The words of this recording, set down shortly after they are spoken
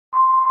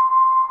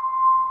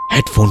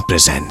Headphone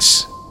presence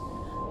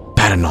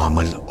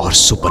paranormal और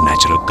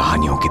supernatural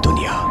कहानियों की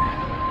दुनिया।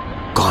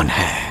 कौन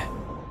है?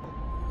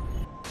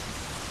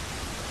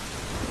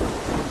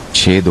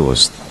 6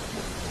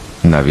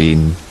 दोस्त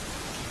नवीन,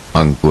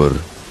 अंकुर,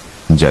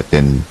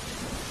 जतिन,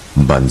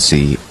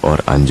 बंसी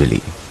और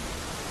अंजलि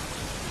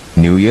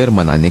न्यू ईयर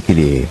मनाने के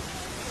लिए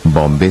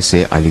बॉम्बे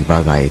से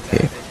अलीबाग आए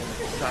थे।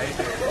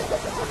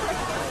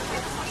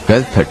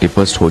 कल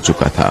 31 हो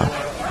चुका था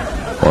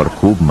और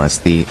खूब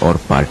मस्ती और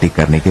पार्टी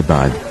करने के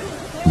बाद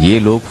ये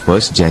लोग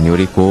 1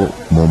 जनवरी को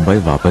मुंबई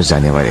वापस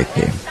जाने वाले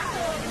थे।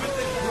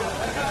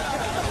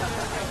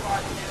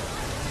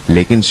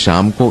 लेकिन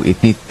शाम को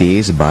इतनी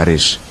तेज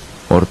बारिश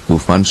और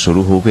तूफान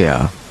शुरू हो गया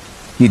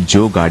कि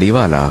जो गाड़ी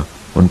वाला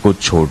उनको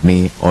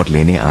छोड़ने और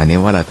लेने आने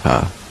वाला था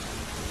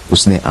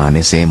उसने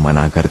आने से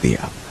मना कर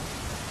दिया,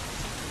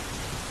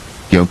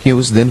 क्योंकि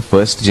उस दिन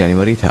 1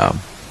 जनवरी था।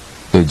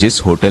 तो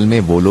जिस होटल में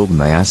वो लोग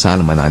नया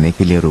साल मनाने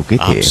के लिए रुके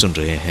थे, आप सुन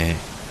रहे हैं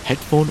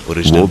हेडफोन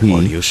ओरिजिनल वो भी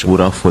ऑडियो शो।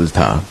 पूरा फुल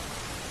था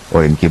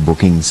और इनकी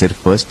बुकिंग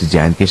सिर्फ 1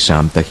 जैन के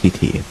शाम तक ही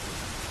थी।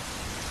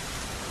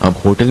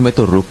 अब होटल में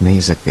तो रुक नहीं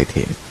सकते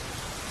थे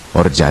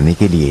और जाने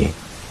के लिए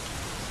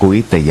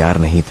कोई तैयार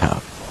नहीं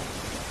था।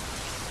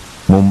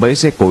 मुंबई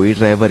से कोई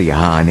ड्राइवर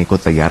यहां आने को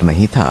तैयार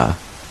नहीं था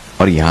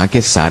और यहां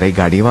के सारे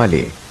गाड़ी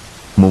वाले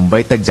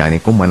मुंबई तक जाने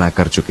को मना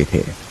कर चुके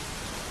थे।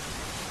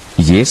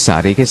 ये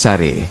सारे के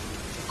सारे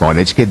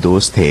कॉलेज के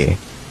दोस्त थे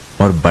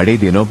और बड़े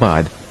दिनों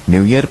बाद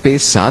न्यू ईयर पे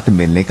साथ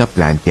मिलने का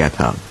प्लान किया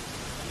था।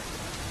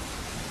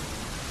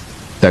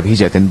 तभी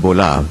जतिन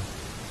बोला,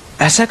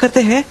 ऐसा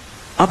करते हैं,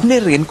 अपने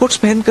रेनकोट्स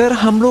पहनकर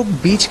हम लोग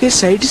बीच के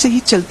साइड से ही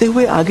चलते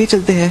हुए आगे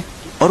चलते हैं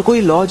और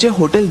कोई लॉज या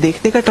होटल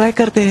देखने का ट्राई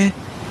करते हैं।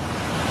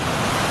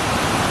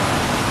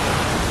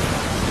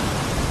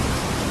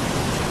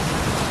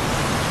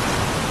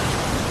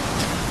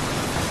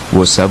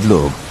 वो सब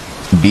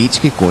लोग बीच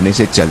के कोने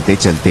से चलते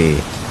चलते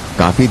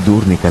काफी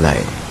दूर निकल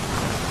आए,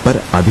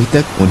 पर अभी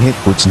तक उन्हें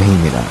कुछ नहीं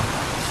मिला,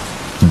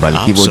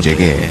 बल्कि वो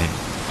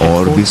जगह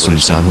और भी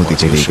सुनसान होती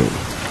चली गई।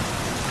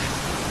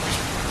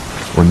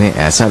 उन्हें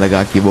ऐसा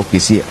लगा कि वो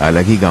किसी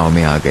अलग ही गांव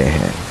में आ गए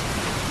हैं।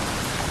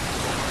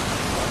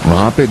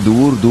 वहां पे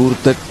दूर दूर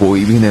तक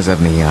कोई भी नजर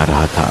नहीं आ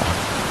रहा था।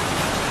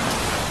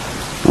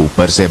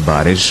 ऊपर से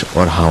बारिश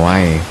और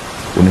हवाएं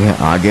उन्हें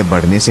आगे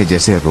बढ़ने से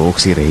जैसे रोक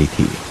सी रही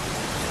थी।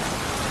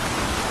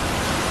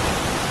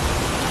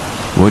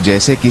 वो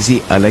जैसे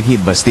किसी अलग ही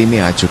बस्ती में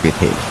आ चुके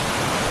थे।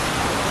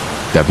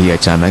 तभी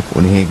अचानक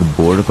उन्हें एक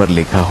बोर्ड पर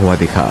लिखा हुआ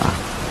दिखा,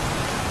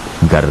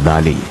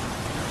 गर्दाली।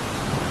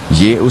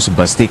 ये उस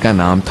बस्ती का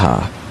नाम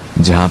था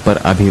जहां पर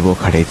अभी वो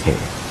खड़े थे।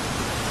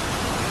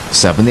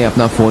 सबने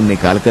अपना फोन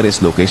निकालकर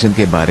इस लोकेशन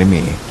के बारे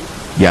में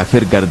या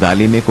फिर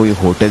गर्दाली में कोई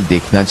होटल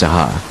देखना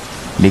चाहा,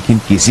 लेकिन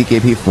किसी के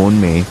भी फोन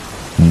में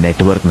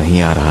नेटवर्क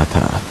नहीं आ रहा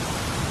था।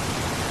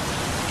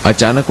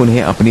 अचानक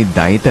उन्हें अपनी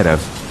दाईं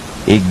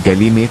तरफ एक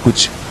गली में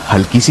कुछ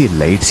हल्की सी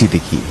लाइट सी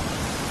दिखी।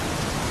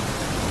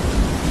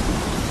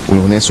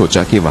 उन्होंने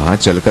सोचा कि वहां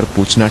चलकर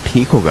पूछना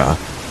ठीक होगा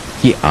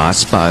कि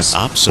आसपास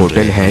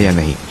होटल है या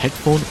नहीं।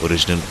 Headphone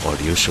original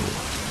audio show.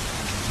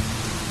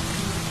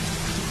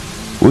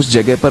 उस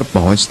जगह पर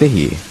पहुंचते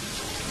ही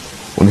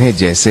उन्हें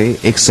जैसे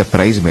एक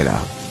सरप्राइज मिला।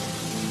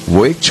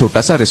 वो एक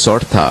छोटा सा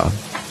रिसोर्ट था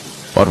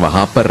और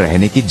वहां पर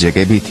रहने की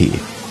जगह भी थी।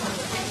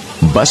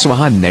 बस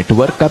वहां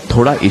नेटवर्क का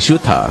थोड़ा इश्यू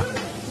था,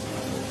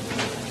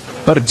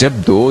 पर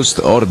जब दोस्त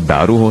और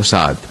दारू हो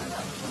साथ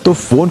तो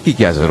फोन की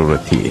क्या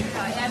जरूरत थी।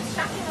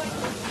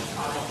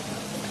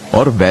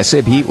 और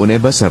वैसे भी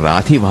उन्हें बस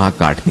रात ही वहां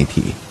काटनी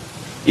थी।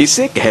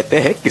 इसे कहते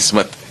हैं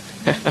किस्मत।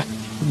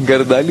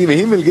 गर्दाली में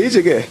ही मिल गई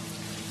जगह।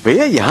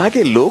 भैया, यहाँ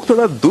के लोग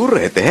थोड़ा दूर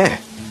रहते हैं।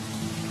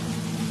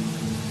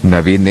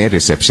 नवीन ने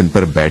रिसेप्शन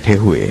पर बैठे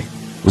हुए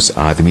उस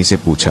आदमी से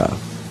पूछा।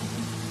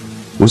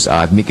 उस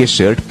आदमी के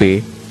शर्ट पे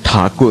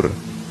ठाकुर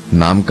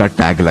नाम का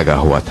टैग लगा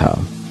हुआ था।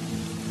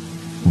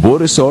 वो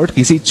रिसोर्ट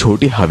किसी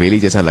छोटी हवेली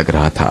जैसा लग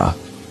रहा था।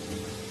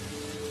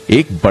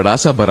 एक बड़ा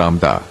सा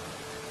बरामदा,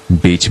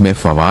 बीच में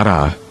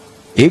फवारा,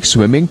 एक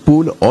स्विमिंग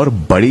पूल और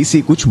बड़ी सी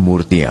कुछ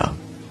मूर्तियां।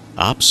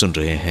 आप सुन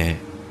रहे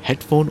हैं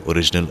headphone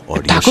original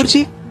audio show. Thakur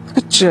ji,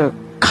 कुछ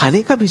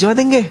खाने का भिजवा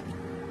देंगे?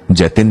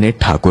 जतिन ने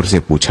ठाकुर से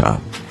पूछा।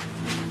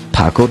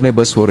 ठाकुर ने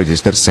बस वो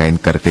रजिस्टर साइन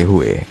करते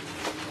हुए,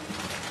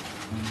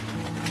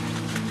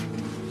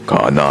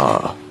 खाना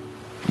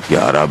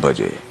 11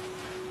 बजे।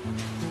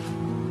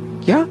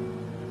 क्या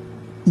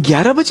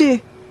 11 बजे?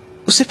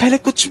 उससे पहले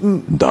कुछ?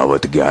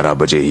 दावत 11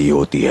 बजे ही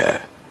होती है।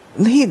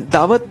 नहीं,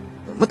 दावत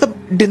मतलब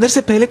डिनर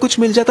से पहले कुछ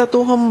मिल जाता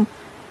तो हम।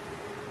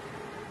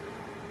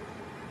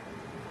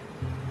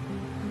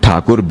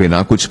 ठाकुर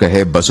बिना कुछ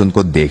कहे बस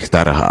उनको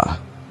देखता रहा।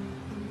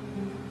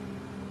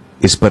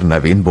 इस पर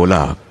नवीन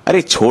बोला,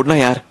 अरे छोड़ना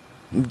यार,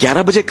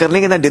 11 बजे कर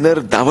लेंगे ना डिनर,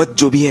 दावत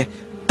जो भी है,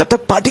 तब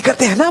तक पार्टी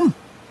करते हैं ना हम।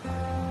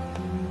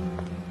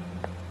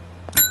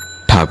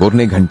 ठाकुर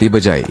ने घंटी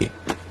बजाई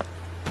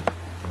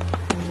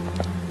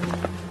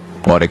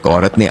और एक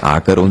औरत ने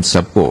आकर उन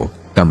सबको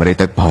कमरे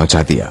तक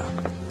पहुंचा दिया।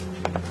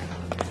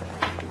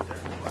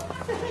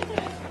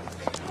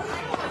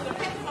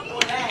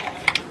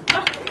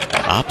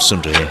 आप सुन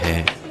रहे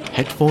हैं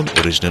हेडफोन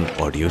ओरिजिनल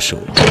ऑडियो शो।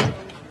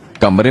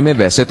 कमरे में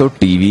वैसे तो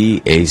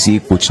टीवी एसी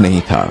कुछ नहीं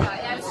था,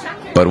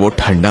 पर वो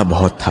ठंडा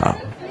बहुत था।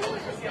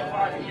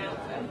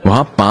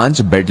 वहां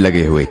 5 बेड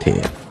लगे हुए थे,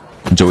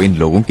 जो इन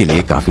लोगों के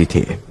लिए काफी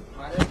थे।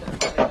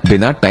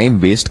 बिना टाइम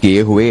वेस्ट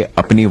किए हुए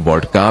अपनी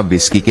वोडका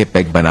विस्की के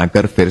पैक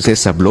बनाकर फिर से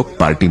सब लोग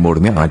पार्टी मोड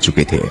में आ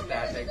चुके थे।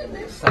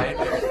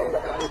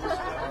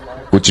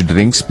 कुछ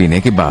ड्रिंक्स पीने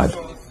के बाद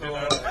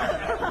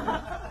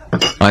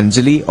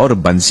अंजलि और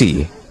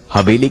बंसी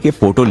हवेली के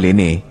फोटो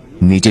लेने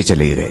नीचे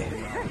चले गए।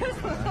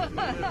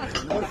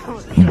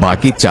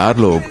 बाकी 4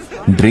 लोग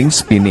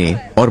ड्रिंक्स पीने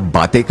और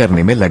बातें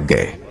करने में लग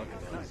गए।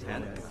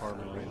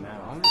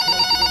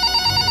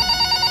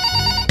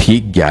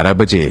 ठीक 11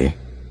 बजे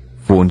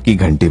फोन की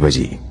घंटी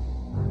बजी।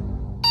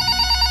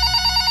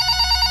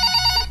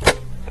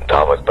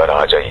 दावत पर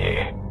आ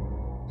जाइए,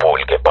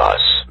 पूल के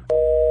पास।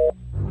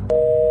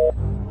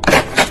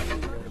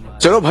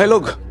 चलो भाई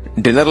लोग,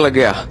 डिनर लग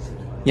गया।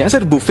 यहाँ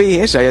सर बुफे ही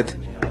है शायद।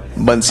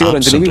 बंसी और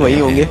अंजलि भी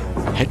वहीं होंगे।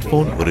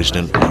 Headphone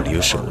original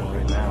audio show.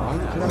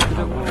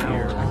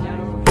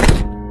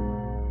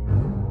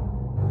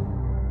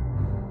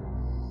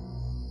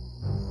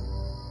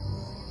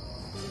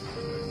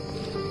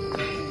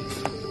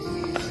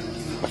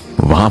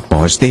 वहां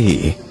पहुंचते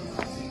ही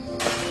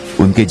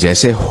उनके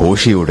जैसे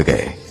होश ही उड़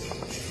गए।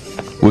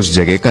 उस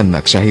जगह का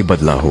नक्शा ही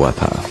बदला हुआ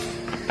था।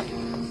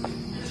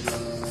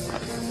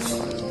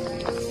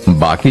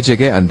 बाकी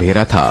जगह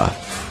अंधेरा था,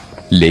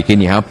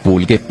 लेकिन यहां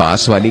पूल के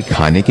पास वाली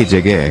खाने की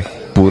जगह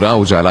पूरा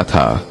उजाला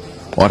था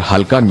और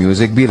हल्का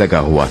म्यूजिक भी लगा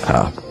हुआ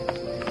था।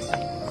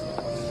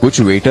 कुछ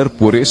वेटर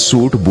पूरे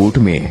सूट बूट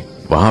में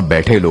वहां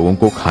बैठे लोगों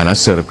को खाना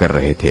सर्व कर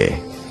रहे थे।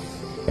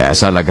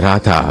 ऐसा लग रहा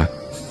था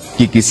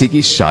कि किसी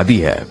की शादी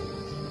है।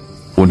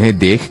 उन्हें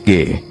देख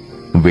के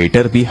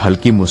वेटर भी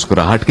हल्की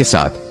मुस्कुराहट के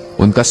साथ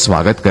उनका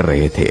स्वागत कर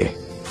रहे थे।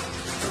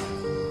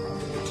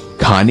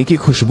 खाने की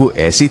खुशबू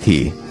ऐसी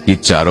थी कि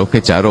चारों के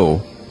चारों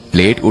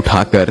प्लेट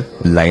उठाकर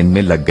लाइन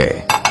में लग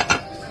गए।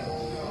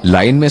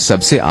 लाइन में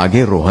सबसे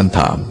आगे रोहन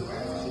था।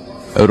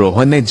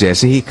 रोहन ने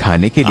जैसे ही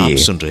खाने के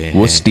लिए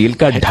वो स्टील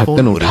का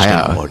ढक्कन उठाया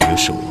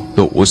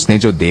तो उसने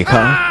जो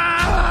देखा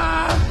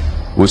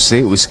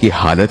उससे उसकी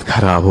हालत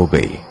खराब हो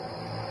गई।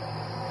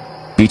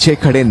 पीछे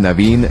खड़े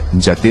नवीन,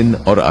 जतिन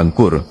और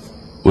अंकुर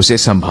उसे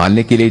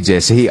संभालने के लिए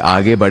जैसे ही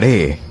आगे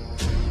बढ़े,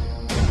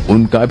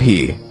 उनका भी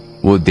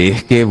वो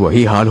देख के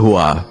वही हाल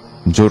हुआ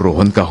जो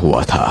रोहन का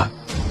हुआ था।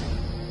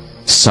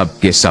 सब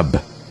के सब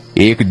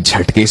एक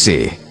झटके से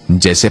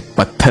जैसे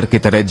पत्थर की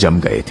तरह जम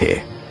गए थे।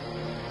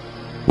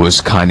 उस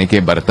खाने के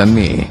बर्तन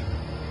में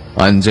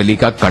अंजलि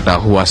का कटा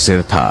हुआ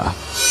सिर था।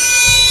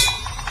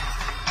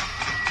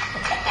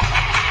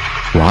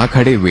 वहां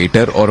खड़े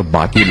वेटर और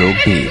बाकी लोग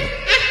भी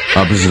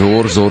अब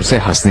जोर जोर से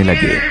हंसने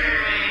लगे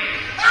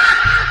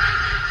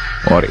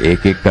और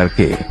एक एक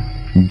करके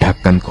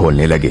ढक्कन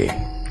खोलने लगे।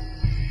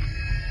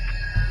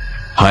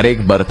 हर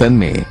एक बर्तन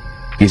में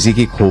किसी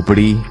की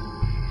खोपड़ी,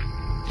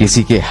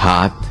 किसी के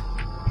हाथ,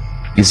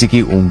 किसी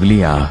की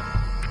उंगलियां।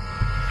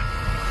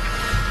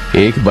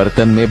 एक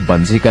बर्तन में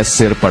बंसी का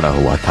सिर पड़ा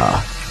हुआ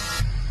था।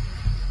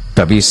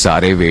 तभी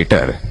सारे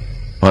वेटर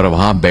और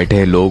वहां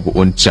बैठे लोग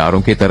उन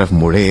चारों की तरफ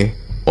मुड़े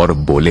और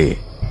बोले,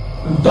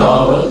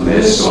 दावत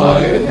में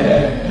स्वागत है।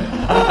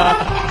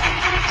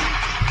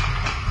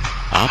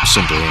 आप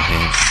सुन रहे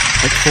हैं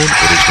हेडफोन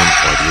ओरिजिनल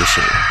ऑडियो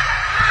शो।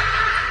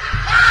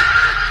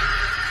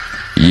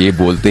 ये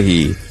बोलते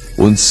ही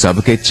उन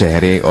सब के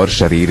चेहरे और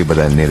शरीर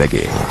बदलने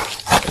लगे।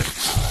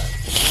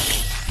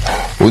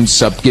 उन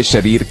सब के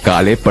शरीर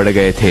काले पड़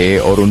गए थे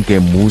और उनके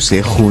मुंह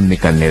से खून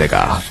निकलने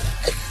लगा।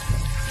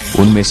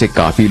 उनमें से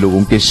काफी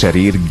लोगों के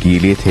शरीर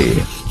गीले थे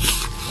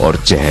और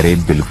चेहरे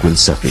बिल्कुल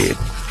सफेद।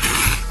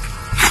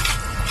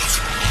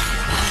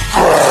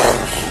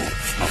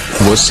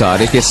 वो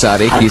सारे के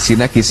सारे किसी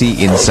न किसी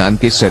इंसान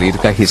के शरीर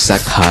का हिस्सा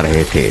खा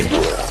रहे थे।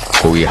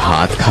 कोई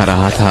हाथ खा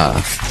रहा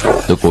था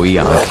तो कोई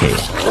आंखें।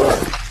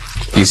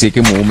 किसी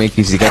के मुंह में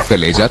किसी का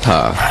कलेजा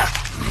था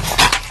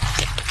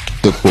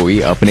तो कोई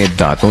अपने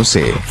दांतों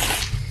से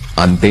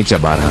अंते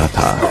चबा रहा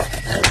था।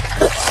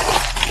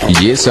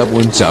 ये सब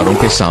उन चारों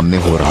के सामने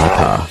हो रहा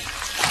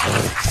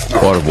था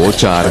और वो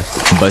 4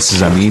 बस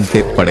जमीन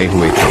पे पड़े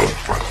हुए थे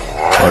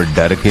और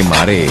डर के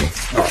मारे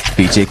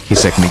पीछे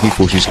खिसकने की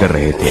कोशिश कर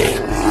रहे थे।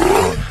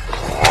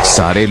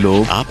 सारे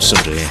लोग आप सुन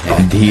रहे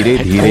हैं धीरे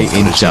धीरे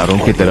इन चारों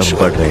की तरफ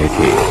बढ़ रहे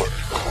थे।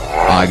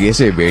 आगे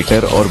से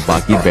वेटर और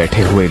बाकी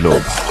बैठे हुए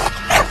लोग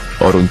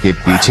और उनके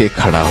पीछे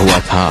खड़ा हुआ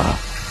था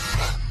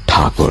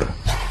ठाकुर।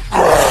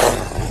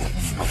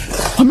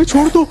 हमें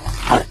छोड़ दो,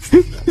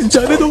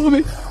 जाने दो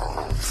हमें,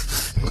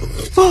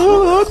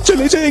 आप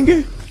चले जाएंगे।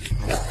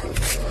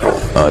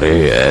 अरे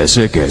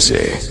ऐसे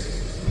कैसे,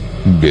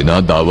 बिना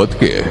दावत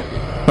के?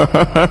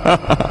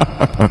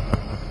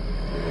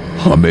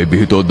 हमें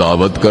भी तो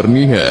दावत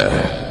करनी है।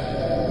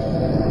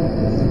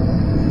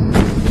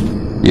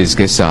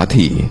 इसके साथ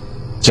ही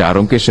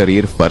चारों के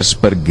शरीर फर्श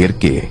पर गिर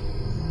के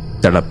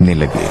तड़पने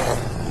लगे।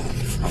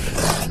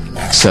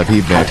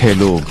 सभी बैठे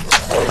लोग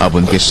अब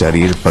उनके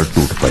शरीर पर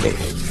टूट पड़े।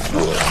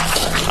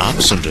 आप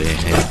सुन रहे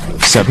हैं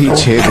सभी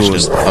 6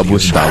 दोस्त अब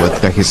उस दावत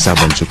का हिस्सा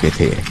बन चुके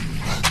थे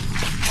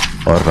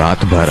और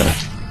रात भर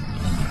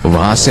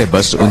वहां से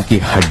बस उनकी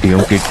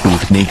हड्डियों के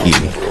टूटने की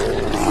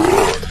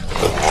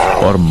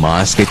और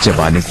मांस के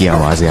चबाने की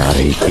आवाजें आ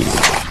रही थी।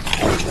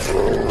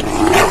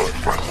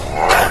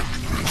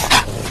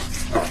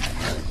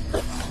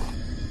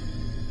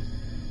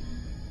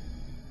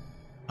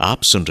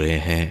 आप सुन रहे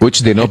हैं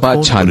कुछ दिनों बाद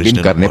हेडफोन छानबीन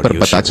ओरिजिनल करने पर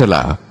ऑडियो पता शो।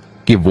 चला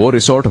कि वो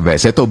रिसोर्ट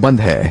वैसे तो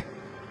बंद है,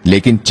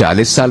 लेकिन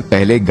 40 साल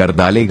पहले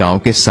गरदाली गांव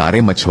के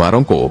सारे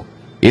मछुआरों को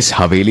इस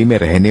हवेली में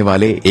रहने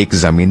वाले एक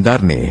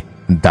जमींदार ने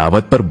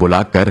दावत पर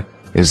बुलाकर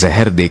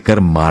जहर देकर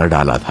मार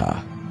डाला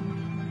था।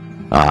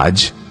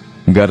 आज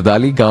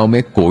गरदाली गांव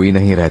में कोई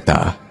नहीं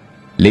रहता,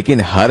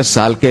 लेकिन हर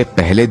साल के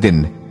पहले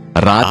दिन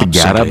रात आप सुन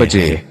 11 रहे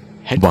बजे हैं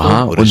हेडफोन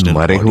वहां उन ओरिजिनल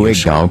मरे ऑडियो हुए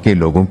शो। गांव के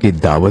लोगों की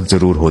दावत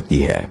जरूर होती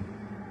है।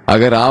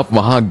 अगर आप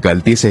वहां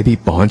गलती से भी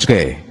पहुंच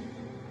गए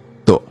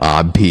तो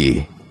आप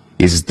भी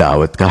इस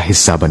दावत का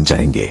हिस्सा बन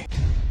जाएंगे।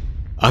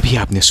 अभी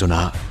आपने सुना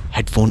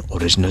हेडफोन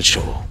ओरिजिनल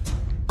शो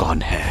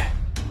कौन है।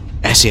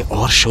 ऐसे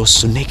और शो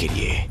सुनने के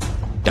लिए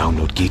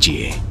डाउनलोड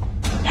कीजिए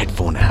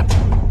हेडफोन ऐप।